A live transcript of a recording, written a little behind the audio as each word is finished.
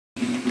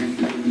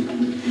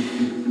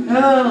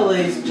Hello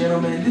ladies and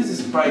gentlemen, this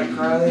is Spike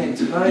Riley, and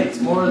tonight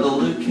it's more of the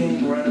Liu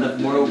Kang run of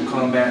Mortal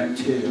Kombat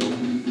 2.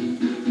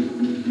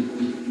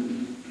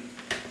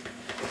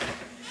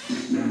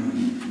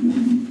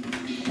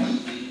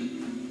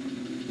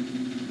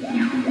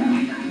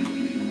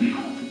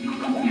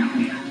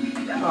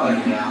 Oh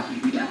yeah.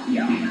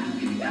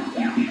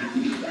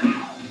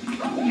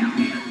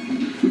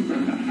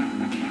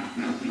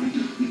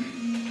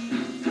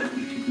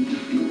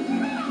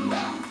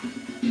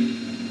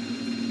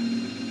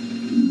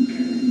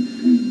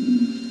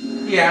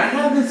 Yeah, I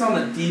have this on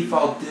the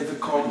default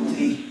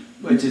difficulty,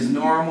 which is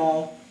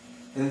normal,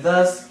 and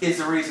thus is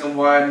the reason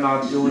why I'm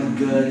not doing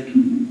good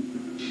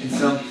in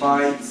some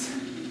fights.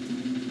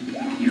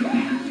 I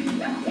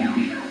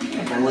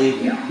can't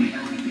believe it.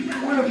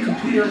 What a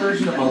computer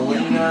version of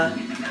Mileena.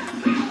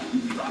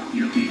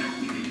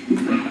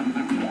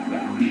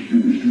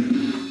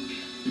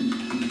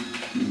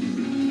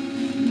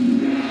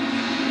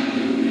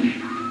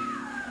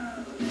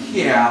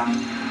 Yeah.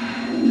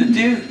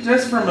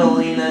 Just for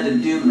Mileena to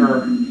do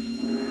her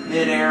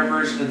mid-air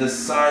version of the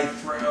side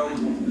throw,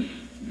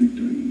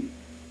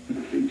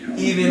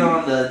 even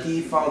on the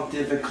default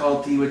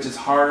difficulty, which is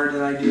harder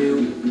than I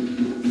do,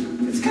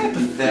 it's kind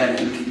of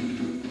pathetic.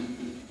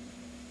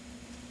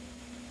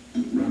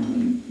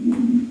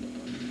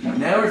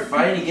 Now we're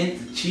fighting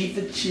against the Chief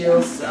of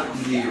Chill,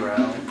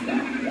 Sub-Zero.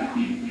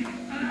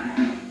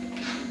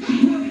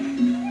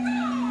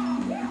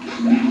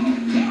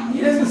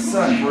 He doesn't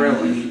suck,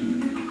 really.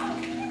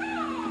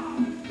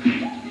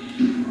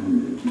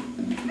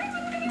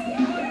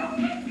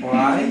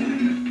 Why?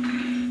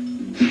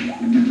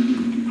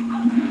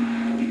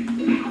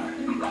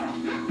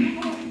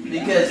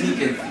 Because he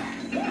can...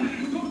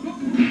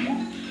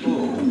 Ooh.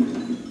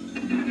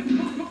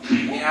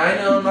 Yeah, I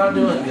know I'm not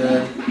doing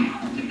good.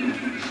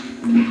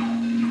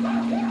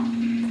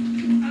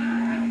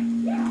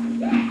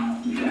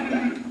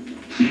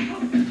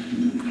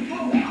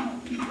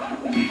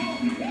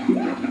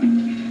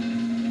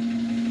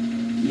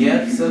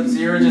 Yep,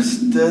 Sub-Zero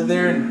just stood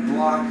there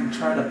and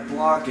tried to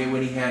block it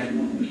when he had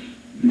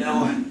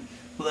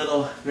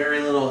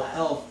very little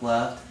health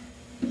left,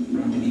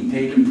 and he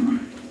paid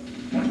him.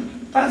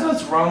 That's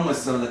what's wrong with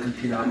some of the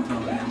computer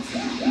opponents.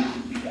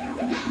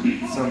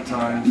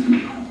 Sometimes.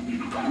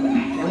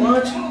 And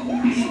watch.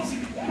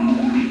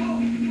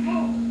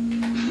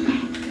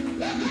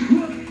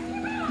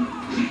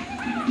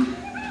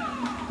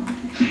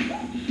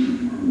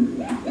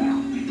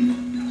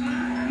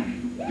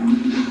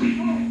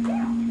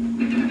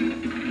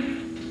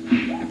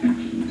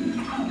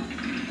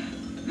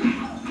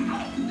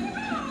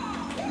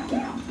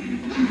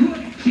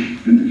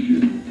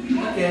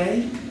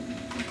 Okay.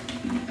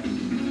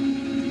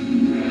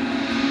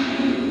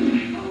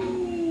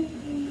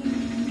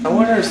 I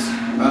wonder if...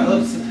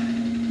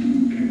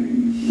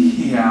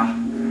 yeah.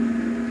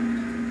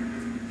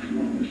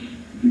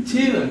 2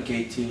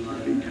 MK2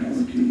 lines.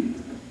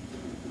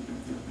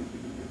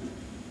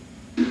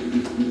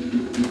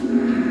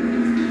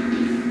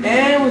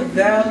 And with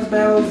those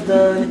battles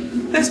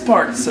done, this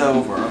part's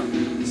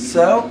over.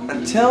 So,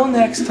 until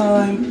next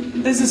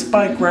time, this is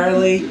Spike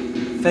Riley.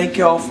 Thank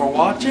you all for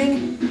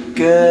watching.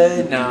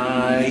 Good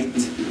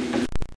night.